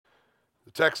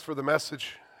The text for the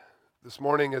message this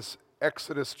morning is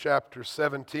Exodus chapter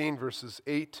 17, verses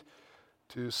 8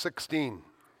 to 16.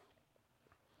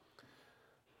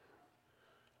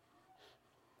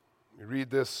 We read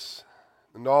this,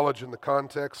 the knowledge and the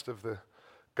context of the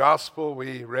gospel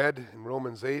we read in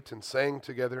Romans 8 and sang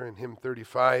together in hymn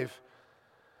 35.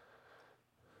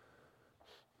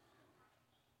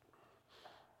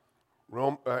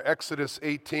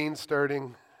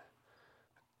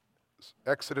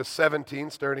 Exodus 17,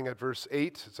 starting at verse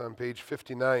 8. It's on page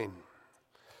 59.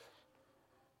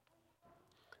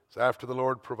 It's after the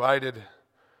Lord provided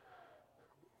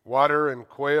water and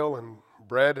quail and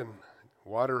bread and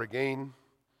water again.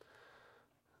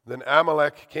 Then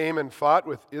Amalek came and fought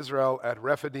with Israel at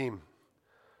Rephidim.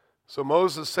 So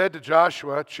Moses said to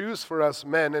Joshua, "Choose for us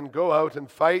men and go out and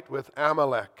fight with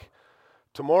Amalek.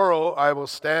 Tomorrow I will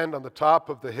stand on the top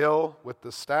of the hill with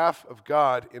the staff of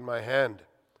God in my hand."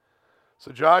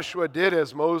 So Joshua did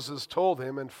as Moses told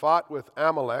him and fought with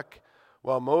Amalek,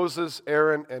 while Moses,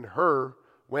 Aaron, and Hur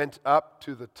went up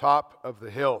to the top of the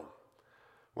hill.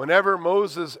 Whenever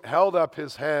Moses held up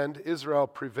his hand, Israel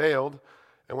prevailed,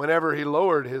 and whenever he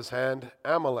lowered his hand,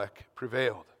 Amalek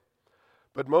prevailed.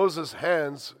 But Moses'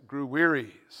 hands grew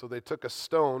weary, so they took a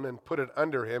stone and put it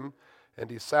under him, and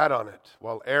he sat on it,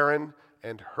 while Aaron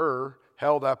and Hur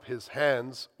held up his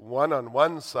hands, one on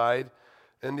one side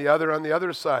and the other on the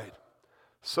other side.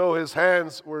 So his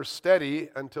hands were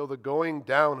steady until the going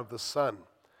down of the sun.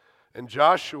 And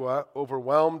Joshua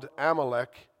overwhelmed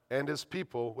Amalek and his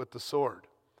people with the sword.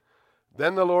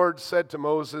 Then the Lord said to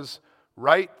Moses,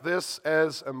 "Write this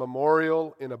as a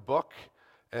memorial in a book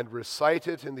and recite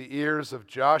it in the ears of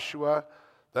Joshua,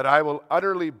 that I will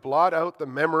utterly blot out the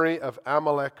memory of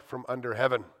Amalek from under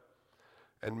heaven."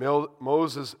 And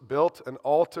Moses built an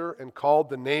altar and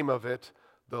called the name of it,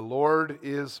 "The Lord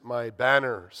is my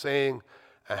banner," saying,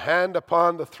 "A hand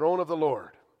upon the throne of the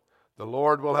Lord. The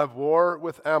Lord will have war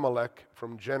with Amalek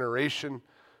from generation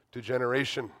to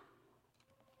generation."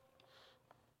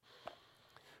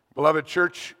 Beloved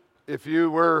church, if you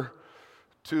were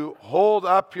to hold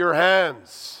up your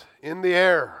hands in the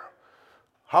air,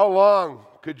 how long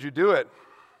could you do it?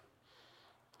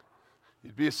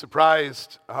 You'd be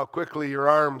surprised how quickly your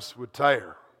arms would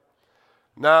tire.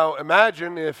 Now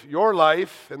imagine if your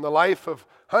life and the life of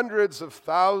hundreds of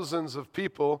thousands of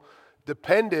people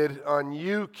depended on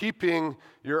you keeping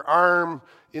your arm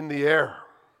in the air.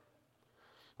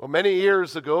 Well, many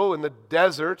years ago in the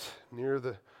desert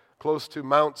close to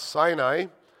Mount Sinai,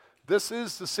 this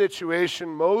is the situation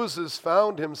Moses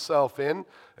found himself in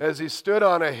as he stood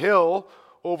on a hill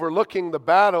overlooking the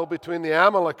battle between the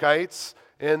Amalekites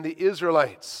and the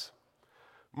Israelites.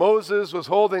 Moses was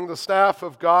holding the staff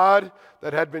of God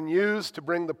that had been used to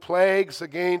bring the plagues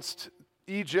against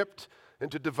Egypt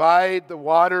and to divide the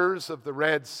waters of the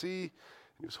Red Sea.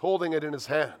 He was holding it in his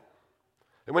hand.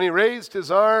 And when he raised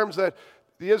his arms, that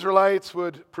the Israelites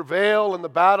would prevail in the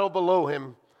battle below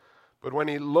him. But when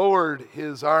he lowered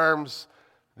his arms,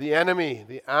 the enemy,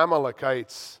 the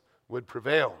Amalekites, would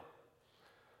prevail.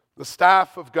 The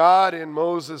staff of God in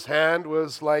Moses' hand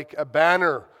was like a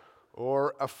banner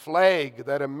or a flag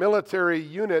that a military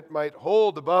unit might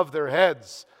hold above their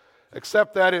heads,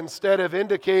 except that instead of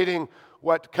indicating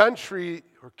what country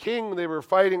or king they were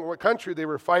fighting, what country they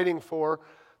were fighting for,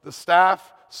 the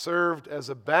staff served as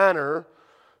a banner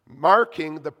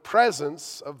marking the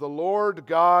presence of the Lord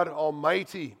God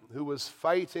Almighty, who was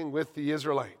fighting with the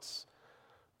Israelites.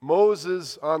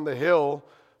 Moses on the hill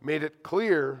made it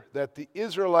clear that the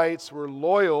Israelites were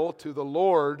loyal to the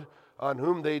Lord on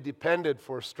whom they depended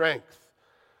for strength.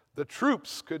 The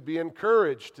troops could be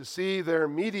encouraged to see their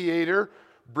mediator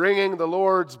bringing the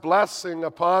Lord's blessing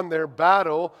upon their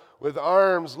battle with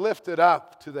arms lifted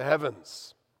up to the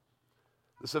heavens.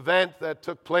 This event that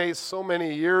took place so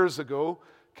many years ago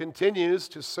continues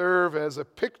to serve as a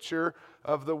picture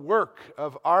of the work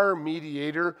of our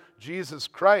mediator, Jesus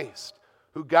Christ,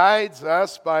 who guides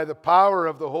us by the power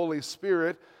of the Holy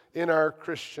Spirit in our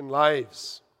Christian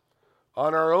lives.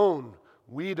 On our own,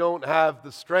 we don't have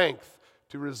the strength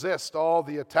to resist all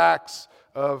the attacks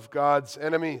of God's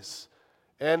enemies.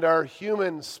 And our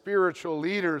human spiritual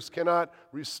leaders cannot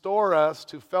restore us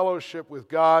to fellowship with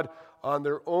God on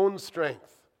their own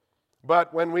strength.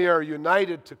 But when we are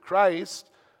united to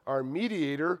Christ, our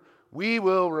mediator, we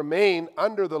will remain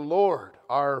under the Lord,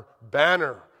 our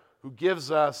banner, who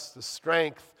gives us the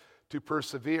strength to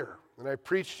persevere. And I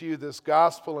preach to you this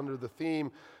gospel under the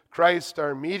theme, Christ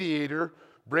our mediator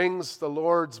brings the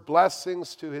Lord's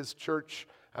blessings to his church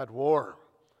at war.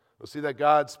 We'll see that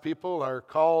God's people are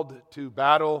called to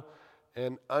battle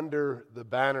and under the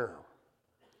banner.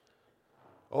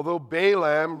 Although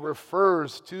Balaam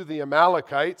refers to the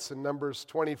Amalekites in Numbers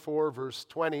 24, verse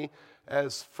 20,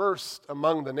 as first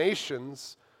among the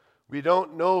nations, we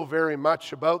don't know very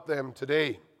much about them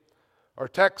today. Our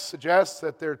text suggests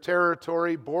that their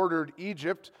territory bordered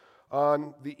Egypt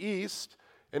on the east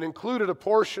and included a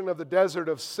portion of the desert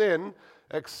of Sin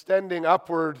extending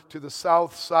upward to the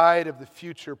south side of the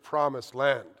future promised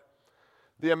land.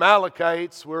 The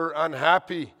Amalekites were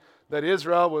unhappy that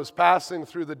Israel was passing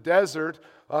through the desert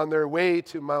on their way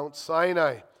to Mount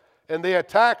Sinai, and they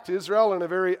attacked Israel in a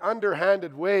very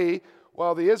underhanded way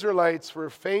while the Israelites were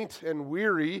faint and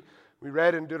weary. We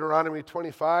read in Deuteronomy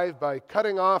 25, by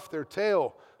cutting off their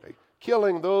tail,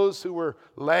 killing those who were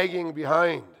lagging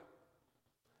behind.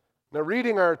 Now,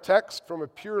 reading our text from a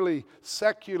purely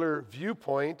secular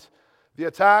viewpoint, the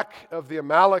attack of the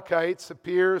Amalekites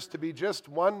appears to be just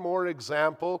one more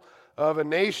example of a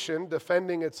nation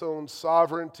defending its own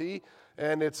sovereignty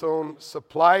and its own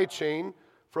supply chain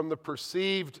from the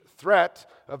perceived threat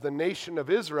of the nation of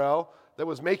Israel that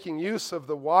was making use of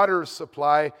the water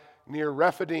supply near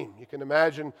Rephidim. You can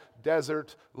imagine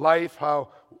desert life, how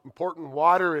important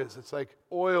water is. It's like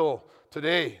oil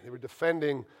today. They were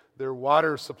defending their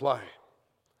water supply.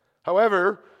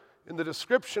 However, in the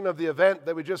description of the event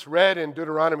that we just read in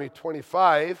Deuteronomy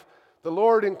 25, the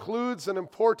Lord includes an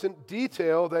important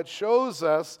detail that shows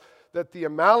us that the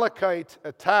Amalekite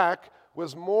attack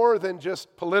was more than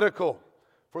just political.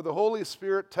 For the Holy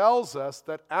Spirit tells us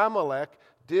that Amalek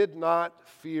did not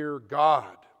fear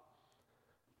God.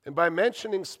 And by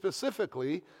mentioning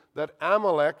specifically that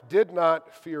Amalek did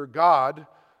not fear God,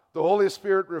 the Holy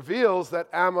Spirit reveals that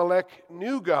Amalek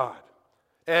knew God.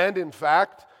 And in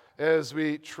fact, as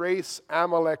we trace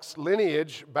Amalek's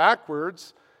lineage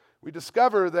backwards, we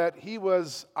discover that he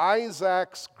was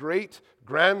Isaac's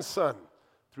great-grandson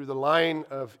through the line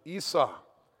of Esau.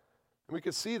 And we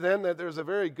could see then that there's a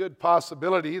very good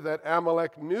possibility that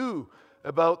Amalek knew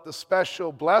about the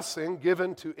special blessing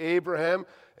given to Abraham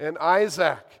and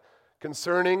Isaac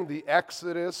concerning the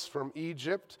exodus from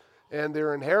Egypt and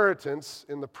their inheritance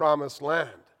in the promised land.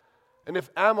 And if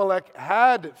Amalek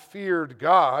had feared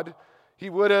God, he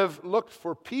would have looked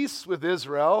for peace with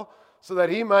Israel so that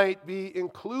he might be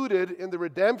included in the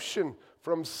redemption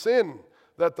from sin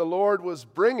that the Lord was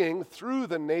bringing through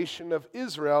the nation of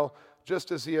Israel,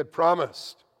 just as he had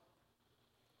promised.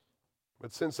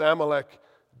 But since Amalek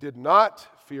did not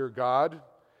fear God,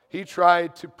 he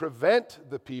tried to prevent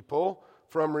the people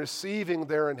from receiving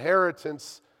their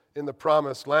inheritance in the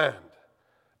promised land.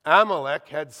 Amalek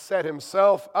had set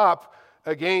himself up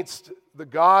against the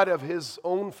God of his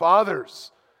own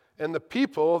fathers and the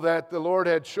people that the Lord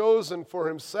had chosen for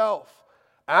himself.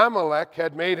 Amalek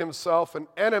had made himself an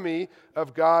enemy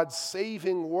of God's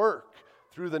saving work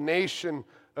through the nation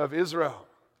of Israel.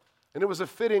 And it was a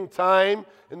fitting time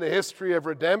in the history of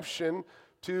redemption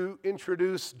to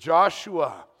introduce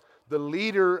Joshua, the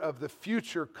leader of the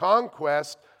future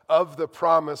conquest of the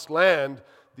promised land,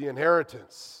 the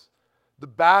inheritance. The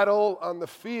battle on the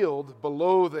field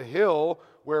below the hill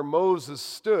where Moses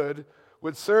stood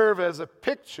would serve as a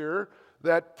picture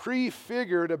that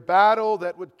prefigured a battle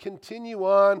that would continue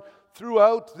on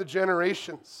throughout the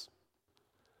generations.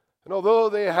 And although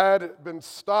they had been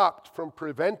stopped from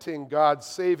preventing God's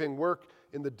saving work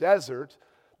in the desert,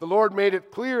 the Lord made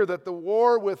it clear that the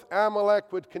war with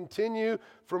Amalek would continue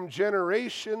from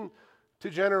generation to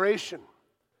generation.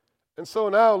 And so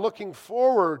now, looking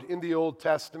forward in the Old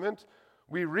Testament,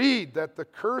 we read that the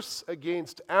curse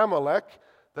against Amalek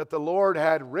that the Lord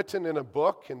had written in a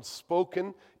book and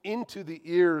spoken into the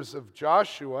ears of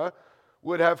Joshua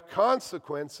would have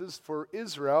consequences for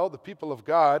Israel, the people of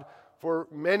God, for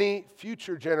many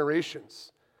future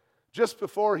generations. Just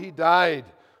before he died,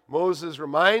 Moses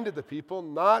reminded the people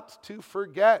not to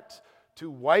forget to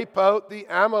wipe out the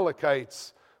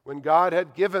Amalekites when God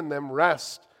had given them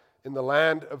rest in the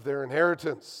land of their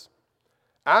inheritance.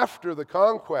 After the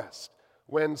conquest,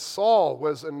 when Saul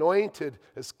was anointed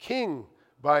as king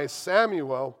by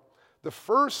Samuel, the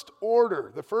first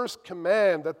order, the first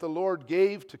command that the Lord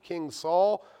gave to King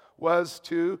Saul was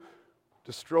to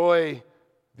destroy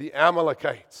the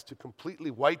Amalekites, to completely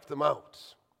wipe them out.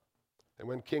 And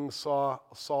when King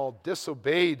Saul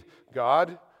disobeyed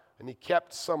God, and he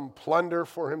kept some plunder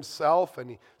for himself, and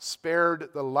he spared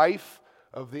the life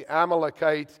of the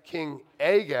Amalekite king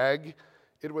Agag,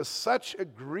 it was such a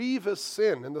grievous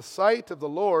sin in the sight of the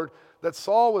Lord that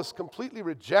Saul was completely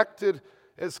rejected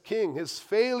as king. His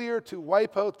failure to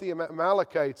wipe out the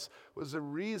Amalekites was the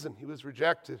reason he was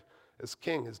rejected as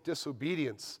king, his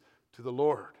disobedience to the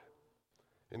Lord.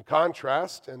 In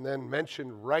contrast, and then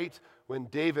mentioned right when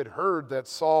David heard that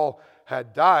Saul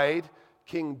had died,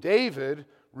 King David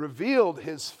revealed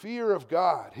his fear of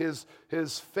God,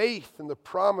 his faith in the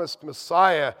promised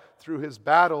Messiah through his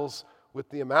battles with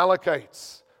the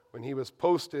Amalekites when he was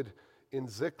posted in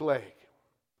Ziklag.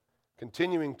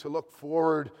 Continuing to look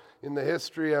forward in the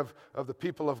history of the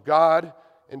people of God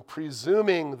and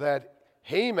presuming that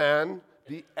Haman,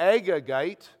 the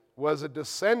Agagite, was a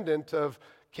descendant of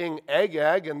King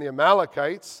Agag and the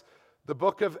Amalekites, the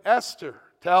book of Esther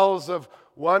tells of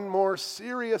one more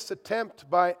serious attempt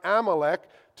by Amalek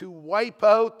to wipe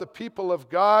out the people of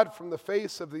God from the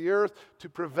face of the earth to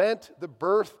prevent the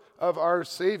birth of our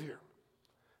Savior.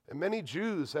 And many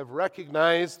Jews have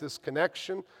recognized this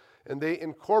connection, and they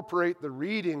incorporate the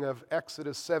reading of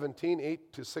Exodus 17,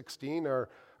 8 to 16, our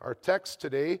text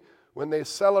today, when they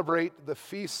celebrate the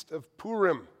Feast of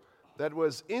Purim that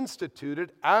was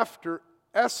instituted after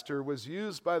Esther was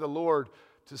used by the Lord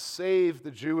to save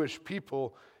the Jewish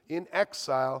people in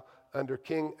exile under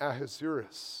King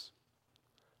Ahasuerus.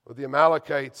 Well, the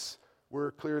Amalekites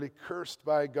were clearly cursed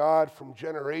by God from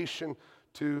generation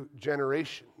to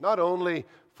generation, not only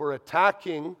for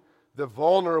attacking the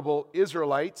vulnerable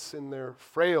Israelites in their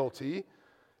frailty,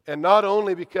 and not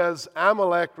only because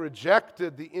Amalek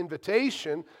rejected the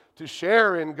invitation to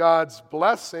share in God's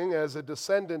blessing as a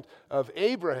descendant of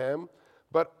Abraham,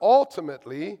 but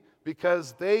ultimately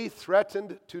because they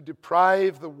threatened to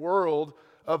deprive the world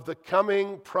of the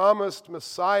coming promised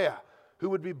Messiah who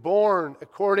would be born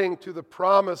according to the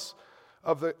promise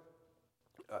of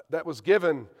that was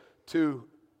given to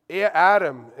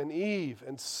Adam and Eve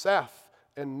and Seth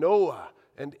and Noah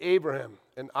and Abraham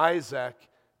and Isaac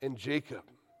and Jacob.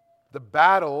 The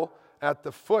battle at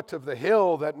the foot of the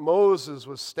hill that Moses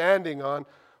was standing on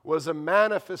was a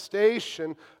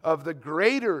manifestation of the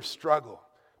greater struggle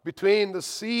between the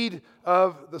seed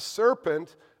of the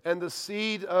serpent and the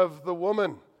seed of the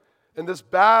woman. And this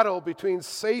battle between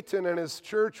Satan and his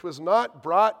church was not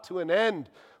brought to an end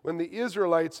when the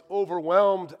Israelites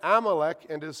overwhelmed Amalek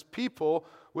and his people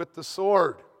with the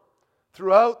sword.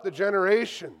 Throughout the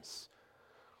generations,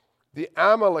 the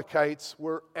Amalekites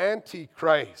were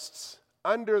antichrists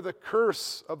under the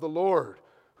curse of the Lord,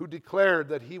 who declared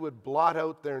that he would blot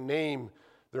out their name,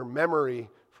 their memory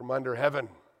from under heaven.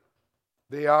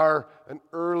 They are an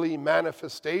early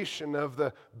manifestation of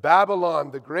the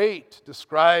Babylon the Great,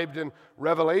 described in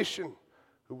Revelation,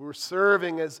 who were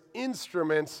serving as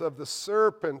instruments of the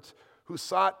serpent who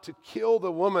sought to kill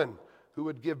the woman who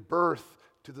would give birth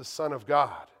to the Son of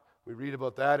God. We read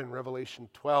about that in Revelation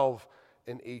 12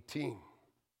 and 18.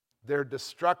 Their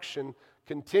destruction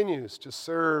continues to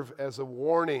serve as a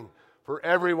warning for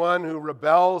everyone who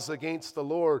rebels against the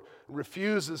Lord and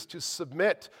refuses to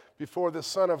submit before the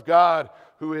Son of God,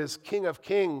 who is King of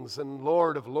kings and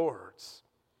Lord of lords.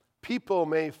 People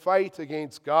may fight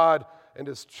against God and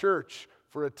his church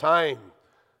for a time,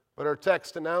 but our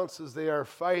text announces they are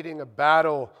fighting a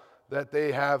battle that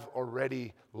they have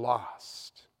already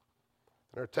lost.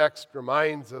 And our text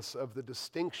reminds us of the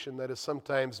distinction that is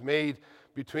sometimes made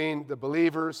between the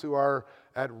believers who are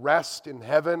at rest in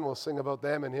heaven. We'll sing about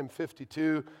them in hymn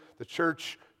 52, the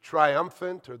church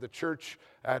triumphant or the church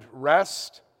at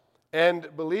rest, and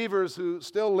believers who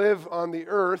still live on the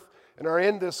earth and are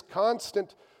in this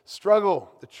constant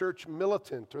struggle, the church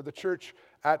militant or the church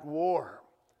at war.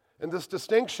 And this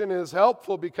distinction is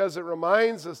helpful because it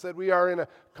reminds us that we are in a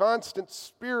constant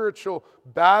spiritual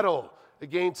battle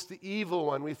against the evil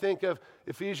one. We think of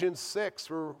Ephesians 6,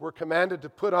 where we're commanded to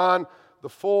put on the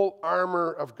full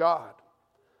armor of God.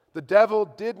 The devil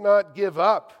did not give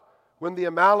up when the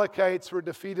Amalekites were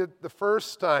defeated the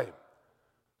first time,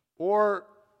 or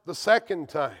the second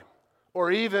time,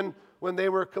 or even when they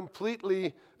were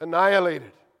completely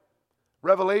annihilated.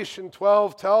 Revelation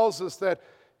 12 tells us that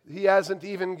he hasn't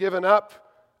even given up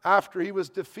after he was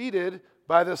defeated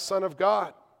by the Son of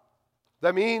God.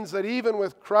 That means that even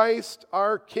with Christ,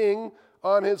 our King,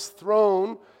 on his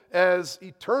throne as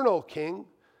eternal King,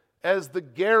 as the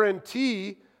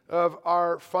guarantee of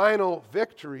our final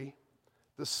victory,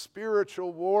 the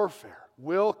spiritual warfare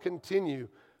will continue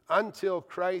until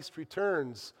Christ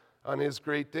returns on his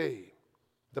great day.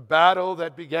 The battle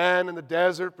that began in the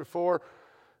desert before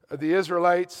the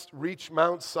Israelites reached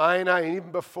Mount Sinai, and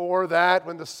even before that,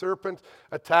 when the serpent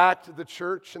attacked the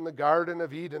church in the Garden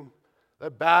of Eden,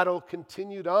 that battle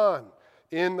continued on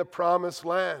in the Promised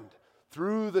Land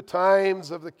through the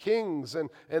times of the kings and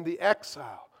the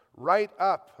exile, right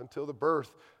up until the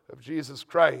birth of Jesus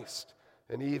Christ,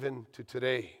 and even to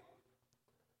today.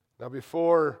 Now,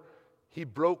 before he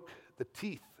broke the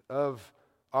teeth of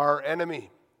our enemy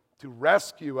to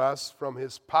rescue us from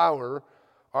his power,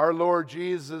 our Lord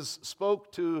Jesus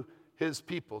spoke to his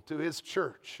people, to his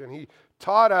church, and he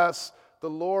taught us the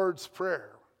Lord's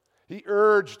Prayer. He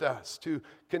urged us to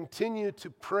continue to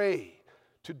pray,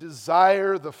 to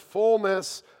desire the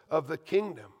fullness of the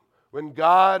kingdom, when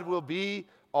God will be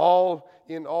all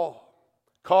in all.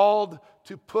 Called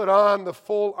to put on the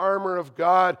full armor of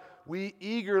God, we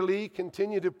eagerly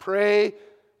continue to pray,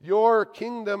 "Your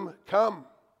kingdom come."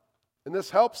 And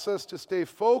this helps us to stay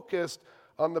focused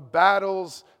on the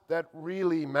battles that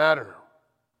really matter.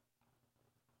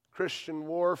 Christian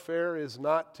warfare is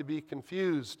not to be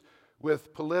confused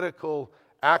with political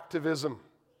activism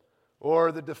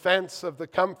or the defense of the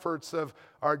comforts of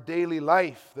our daily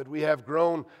life that we have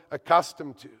grown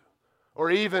accustomed to, or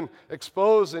even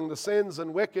exposing the sins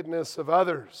and wickedness of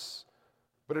others.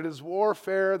 But it is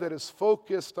warfare that is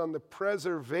focused on the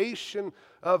preservation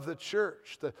of the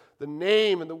church, the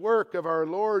name and the work of our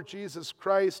Lord Jesus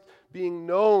Christ being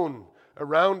known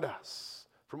around us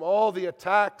from all the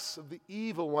attacks of the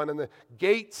evil one and the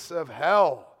gates of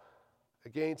hell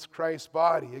against Christ's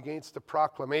body, against the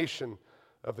proclamation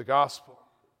of the gospel.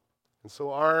 And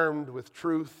so, armed with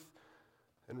truth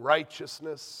and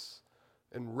righteousness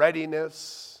and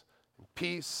readiness and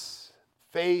peace,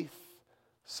 faith,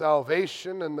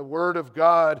 salvation, and the Word of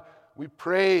God, we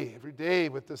pray every day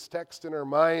with this text in our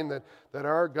mind that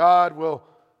our God will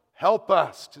help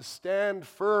us to stand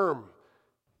firm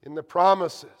in the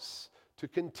promises, to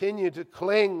continue to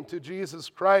cling to Jesus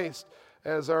Christ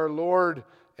as our Lord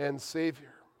and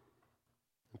Savior,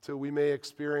 until we may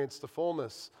experience the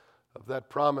fullness of that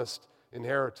promised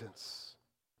inheritance.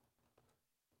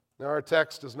 Now, our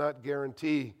text does not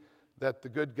guarantee that the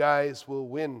good guys will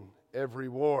win every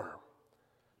war,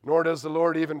 nor does the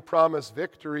Lord even promise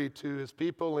victory to His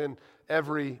people in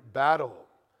every battle.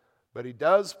 But He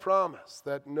does promise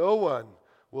that no one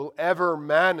will ever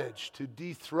manage to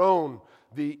dethrone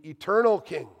the eternal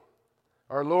King,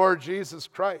 our Lord Jesus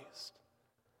Christ.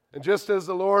 And just as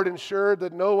the Lord ensured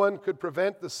that no one could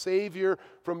prevent the Savior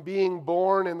from being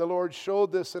born, and the Lord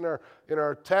showed this in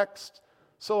our text,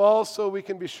 so also we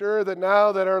can be sure that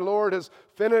now that our Lord has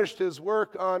finished His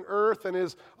work on earth and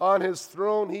is on His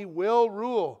throne, He will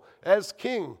rule as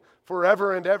King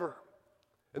forever and ever.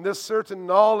 And this certain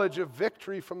knowledge of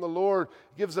victory from the Lord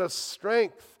gives us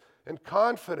strength and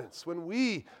confidence when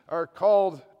we are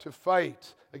called to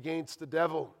fight against the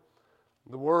devil,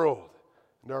 the world,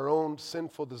 and our own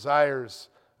sinful desires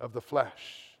of the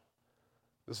flesh.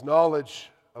 This knowledge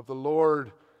of the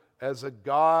Lord as a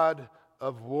God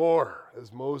of war,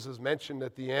 as Moses mentioned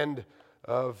at the end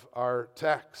of our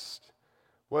text,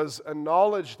 was a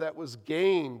knowledge that was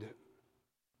gained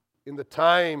in the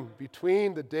time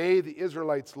between the day the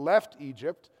Israelites left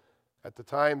Egypt, at the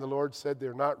time the Lord said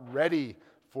they're not ready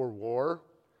for war,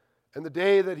 and the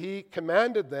day that He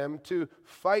commanded them to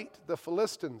fight the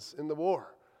Philistines in the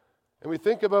war. And we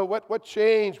think about what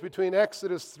changed between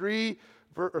Exodus 13,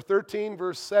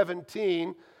 verse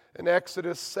 17, and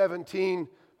Exodus 17,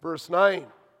 verse 9.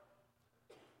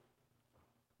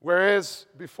 Whereas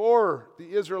before,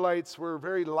 the Israelites were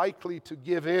very likely to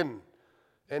give in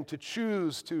and to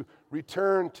choose to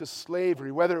return to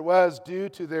slavery, whether it was due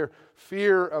to their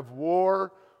fear of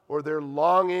war or their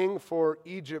longing for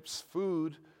Egypt's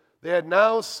food. They had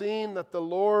now seen that the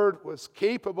Lord was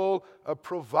capable of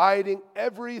providing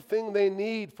everything they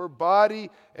need for body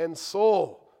and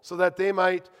soul so that they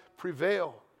might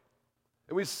prevail.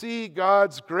 And we see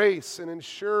God's grace in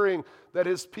ensuring that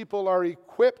His people are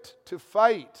equipped to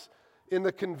fight in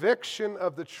the conviction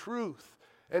of the truth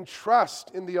and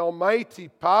trust in the almighty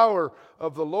power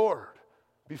of the Lord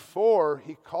before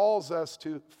He calls us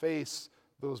to face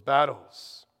those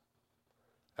battles.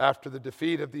 After the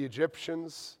defeat of the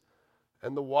Egyptians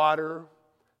and the water,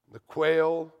 the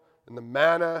quail, and the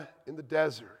manna in the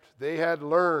desert, they had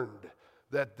learned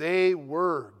that they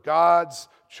were God's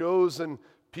chosen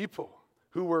people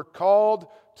who were called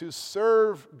to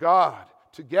serve God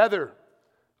together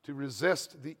to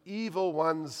resist the evil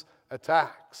one's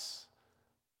attacks.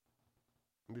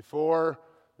 Before,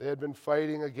 they had been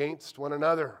fighting against one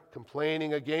another,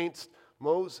 complaining against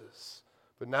Moses.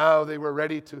 But now they were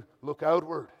ready to look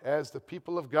outward as the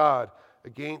people of God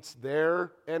against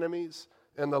their enemies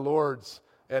and the Lord's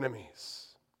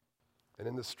enemies. And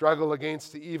in the struggle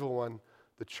against the evil one,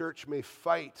 the church may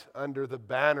fight under the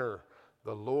banner,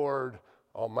 the Lord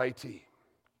Almighty.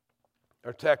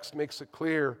 Our text makes it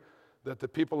clear that the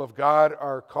people of God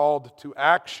are called to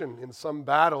action in some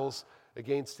battles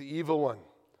against the evil one.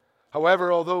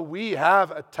 However, although we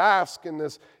have a task in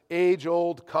this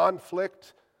age-old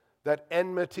conflict, that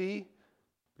enmity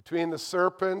between the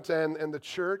serpent and the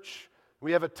church,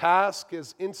 we have a task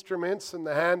as instruments in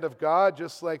the hand of God,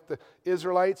 just like the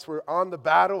Israelites were on the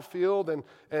battlefield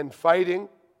and fighting.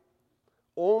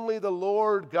 Only the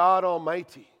Lord God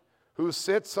Almighty who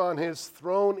sits on his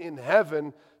throne in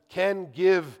heaven can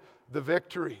give the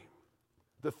victory.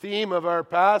 The theme of our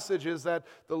passage is that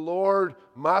the Lord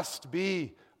must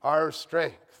be our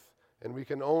strength, and we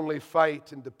can only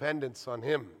fight in dependence on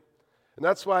him. And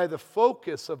that's why the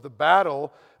focus of the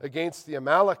battle against the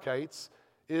Amalekites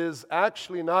is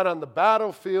actually not on the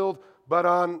battlefield, but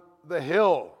on the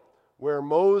hill where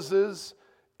Moses,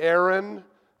 Aaron,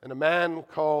 and a man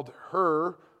called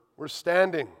Hur were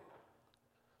standing.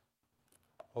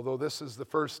 Although this is the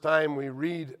first time we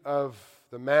read of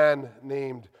the man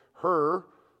named Hur,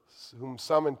 whom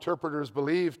some interpreters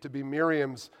believe to be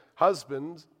Miriam's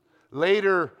husband,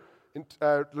 later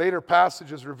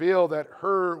passages reveal that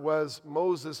Hur was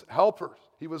Moses' helper.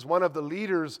 He was one of the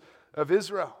leaders of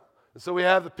Israel. And so we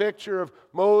have the picture of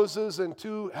Moses and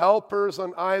two helpers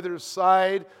on either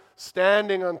side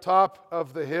standing on top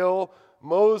of the hill,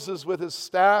 Moses with his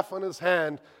staff on his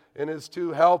hand and his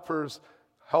two helpers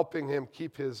helping him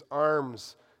keep his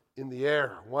arms in the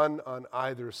air, one on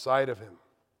either side of him.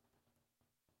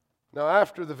 Now,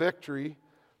 after the victory,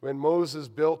 when Moses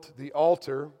built the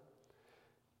altar,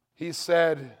 he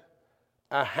said,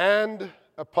 "A hand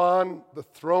upon the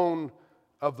throne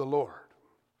of the Lord."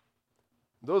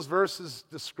 Those verses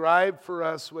describe for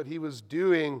us what he was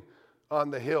doing on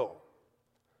the hill.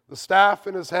 The staff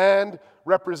in his hand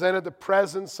represented the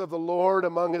presence of the Lord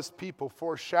among his people,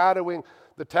 foreshadowing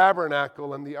the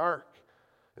tabernacle and the ark.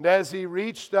 And as he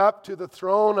reached up to the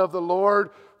throne of the Lord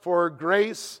for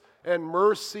grace and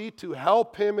mercy to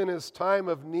help him in his time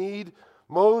of need,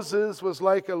 Moses was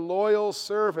like a loyal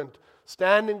servant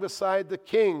standing beside the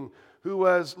king who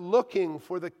was looking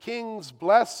for the king's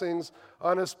blessings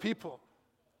on his people.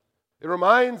 It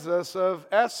reminds us of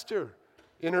Esther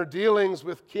in her dealings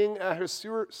with King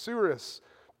Ahasuerus,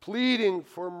 pleading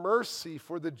for mercy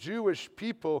for the Jewish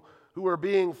people who were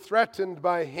being threatened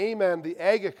by Haman the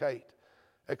Agagite,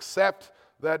 except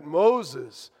that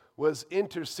Moses was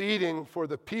interceding for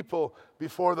the people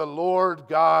before the Lord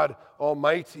God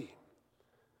Almighty.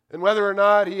 And whether or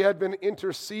not he had been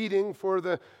interceding for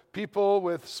the people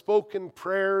with spoken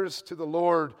prayers to the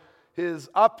Lord, his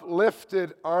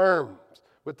uplifted arms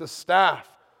with the staff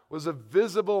was a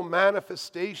visible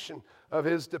manifestation of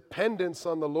his dependence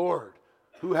on the Lord,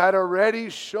 who had already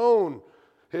shown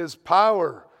his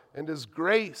power and his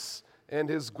grace and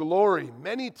his glory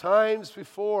many times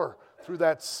before through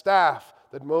that staff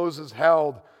that Moses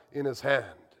held in his hand.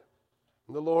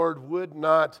 And the Lord would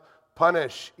not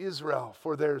punish Israel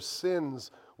for their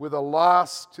sins with a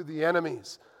loss to the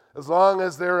enemies, as long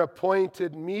as their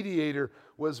appointed mediator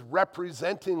was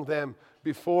representing them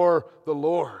before the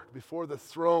Lord, before the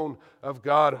throne of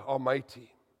God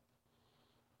Almighty.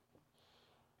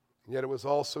 Yet it was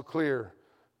also clear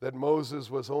that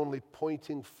Moses was only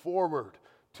pointing forward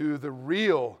to the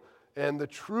real and the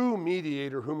true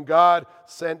mediator whom God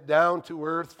sent down to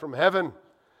earth from heaven,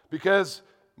 because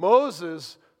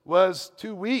Moses was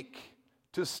too weak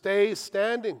to stay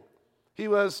standing. He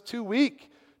was too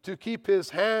weak to keep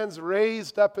his hands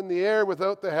raised up in the air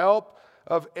without the help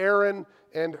of Aaron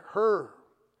and Hur.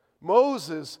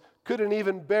 Moses couldn't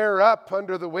even bear up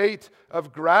under the weight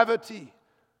of gravity.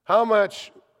 How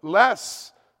much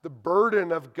less the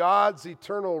burden of God's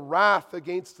eternal wrath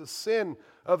against the sin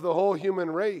of the whole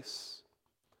human race.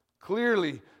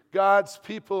 Clearly, God's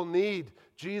people need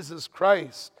Jesus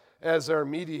Christ as our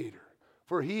mediator,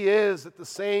 for he is at the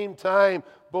same time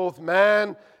both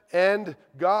man and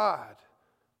God,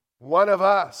 one of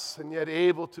us, and yet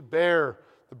able to bear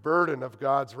the burden of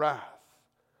God's wrath.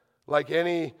 Like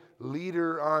any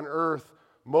leader on earth,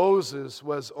 Moses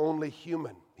was only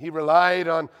human. He relied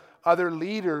on other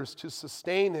leaders to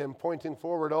sustain him, pointing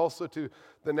forward also to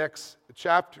the next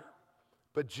chapter.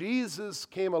 But Jesus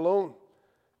came alone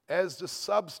as the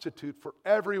substitute for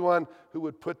everyone who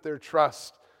would put their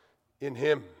trust in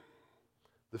him.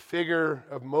 The figure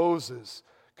of Moses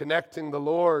connecting the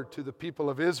Lord to the people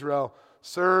of Israel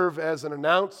serve as an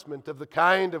announcement of the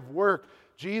kind of work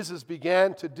Jesus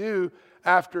began to do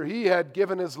after he had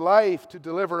given his life to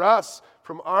deliver us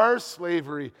from our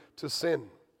slavery to sin.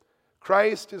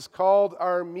 Christ is called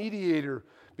our mediator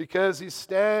because he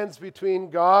stands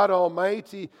between God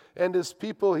Almighty and his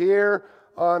people here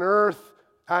on earth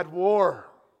at war.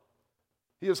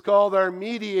 He is called our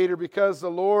mediator because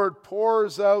the Lord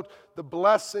pours out the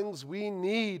blessings we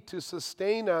need to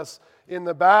sustain us in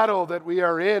the battle that we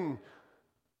are in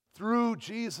through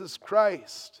Jesus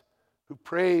Christ, who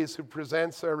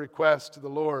presents our request to the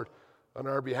Lord on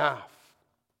our behalf.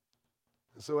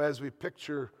 And so as we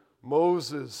picture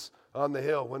Moses on the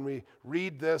hill, when we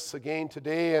read this again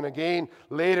today and again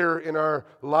later in our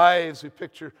lives, we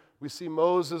picture we see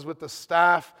Moses with the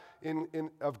staff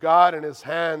of God in his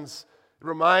hands. It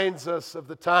reminds us of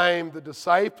the time the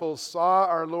disciples saw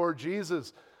our Lord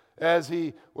Jesus as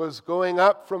he was going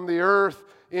up from the earth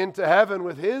into heaven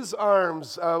with his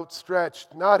arms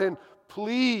outstretched, not in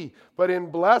plea, but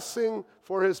in blessing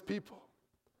for his people.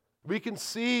 We can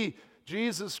see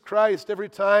Jesus Christ every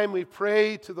time we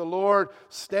pray to the Lord,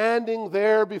 standing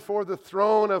there before the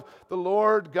throne of the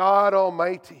Lord God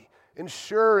Almighty,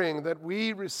 ensuring that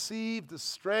we receive the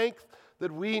strength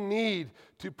that we need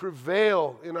to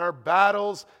prevail in our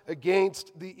battles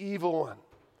against the evil one.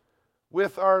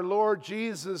 With our Lord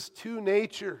Jesus' two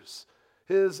natures,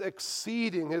 his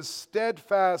exceeding, his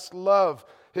steadfast love,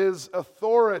 his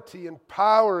authority and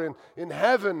power in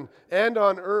heaven and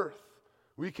on earth,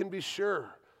 we can be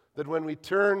sure that when we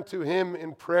turn to him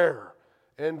in prayer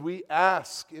and we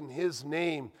ask in his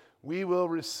name, we will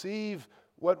receive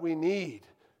what we need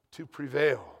to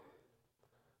prevail.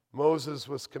 Moses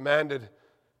was commanded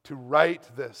to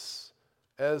write this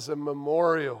as a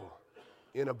memorial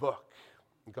in a book.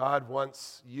 God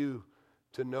wants you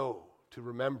to know, to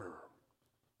remember.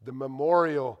 The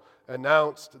memorial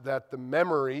announced that the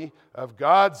memory of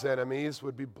God's enemies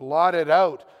would be blotted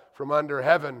out from under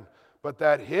heaven, but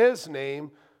that his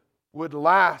name would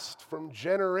last from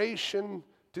generation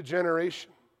to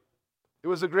generation. It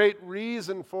was a great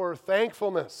reason for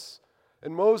thankfulness.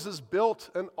 And Moses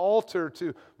built an altar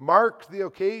to mark the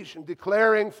occasion,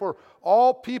 declaring for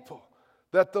all people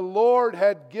that the Lord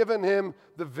had given him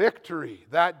the victory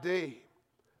that day.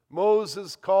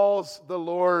 Moses calls the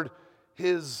Lord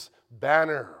his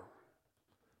banner.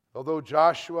 Although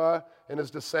Joshua and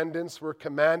his descendants were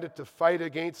commanded to fight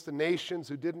against the nations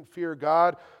who didn't fear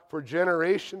God for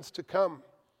generations to come,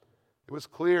 it was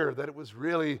clear that it was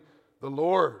really the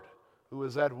Lord who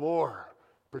was at war,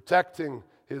 protecting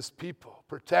his people,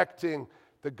 protecting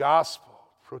the gospel,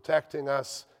 protecting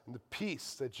us in the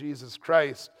peace that Jesus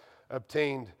Christ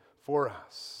obtained for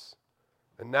us,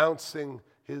 announcing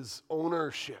his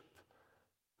ownership.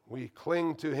 We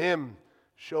cling to him,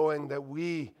 showing that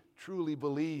we truly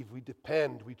believe, we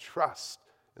depend, we trust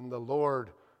in the Lord,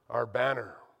 our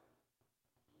banner.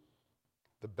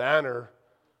 The banner,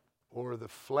 or the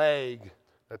flag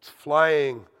that's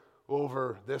flying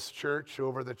over this church,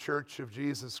 over the Church of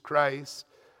Jesus Christ,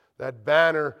 that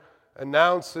banner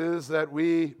announces that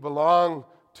we belong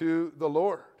to the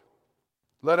Lord.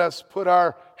 Let us put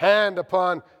our hand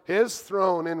upon his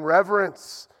throne in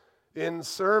reverence, in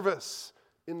service,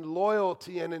 in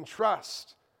loyalty, and in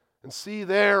trust, and see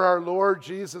there our Lord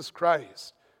Jesus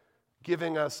Christ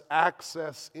giving us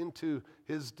access into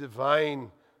his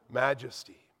divine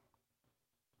majesty.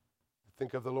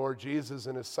 Think of the Lord Jesus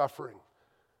in his suffering,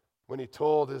 when he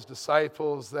told his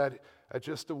disciples that at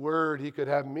just a word he could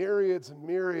have myriads and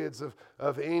myriads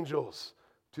of angels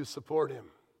to support him.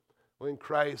 Well, in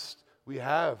Christ we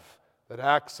have that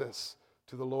access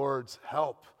to the Lord's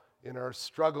help in our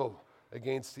struggle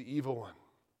against the evil one.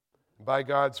 By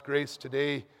God's grace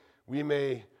today, we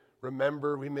may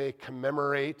remember, we may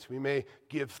commemorate, we may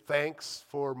give thanks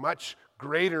for much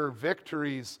greater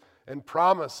victories and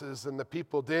promises than the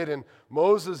people did in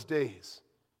Moses' days.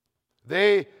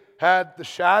 They had the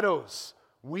shadows.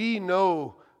 We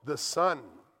know the sun.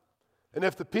 And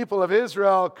if the people of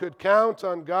Israel could count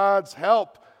on God's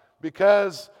help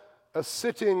because a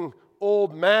sitting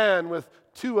old man with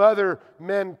two other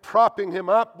men propping him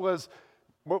up was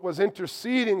what was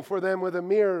interceding for them with a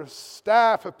mere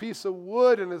staff, a piece of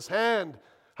wood in his hand,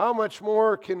 how much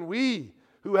more can we,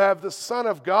 who have the Son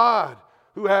of God,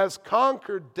 who has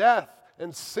conquered death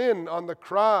and sin on the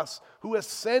cross, who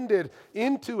ascended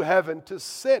into heaven to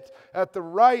sit at the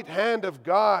right hand of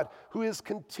God, who is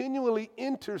continually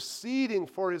interceding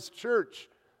for his church,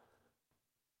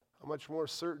 how much more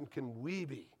certain can we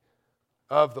be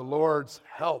of the Lord's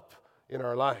help in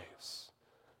our lives?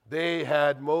 They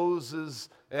had Moses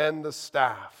and the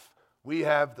staff. We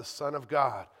have the Son of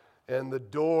God and the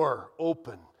door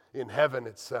open in heaven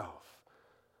itself.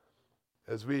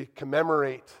 As we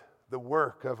commemorate the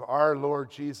work of our Lord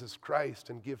Jesus Christ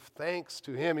and give thanks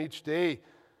to him each day,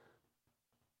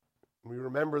 we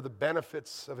remember the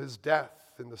benefits of his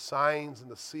death and the signs and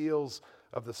the seals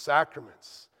of the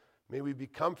sacraments. May we be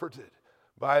comforted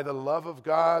by the love of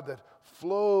God that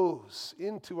flows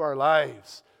into our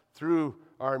lives through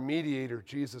our mediator,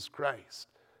 Jesus Christ,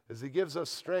 as he gives us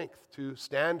strength to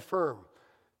stand firm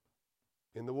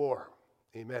in the war.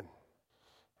 Amen.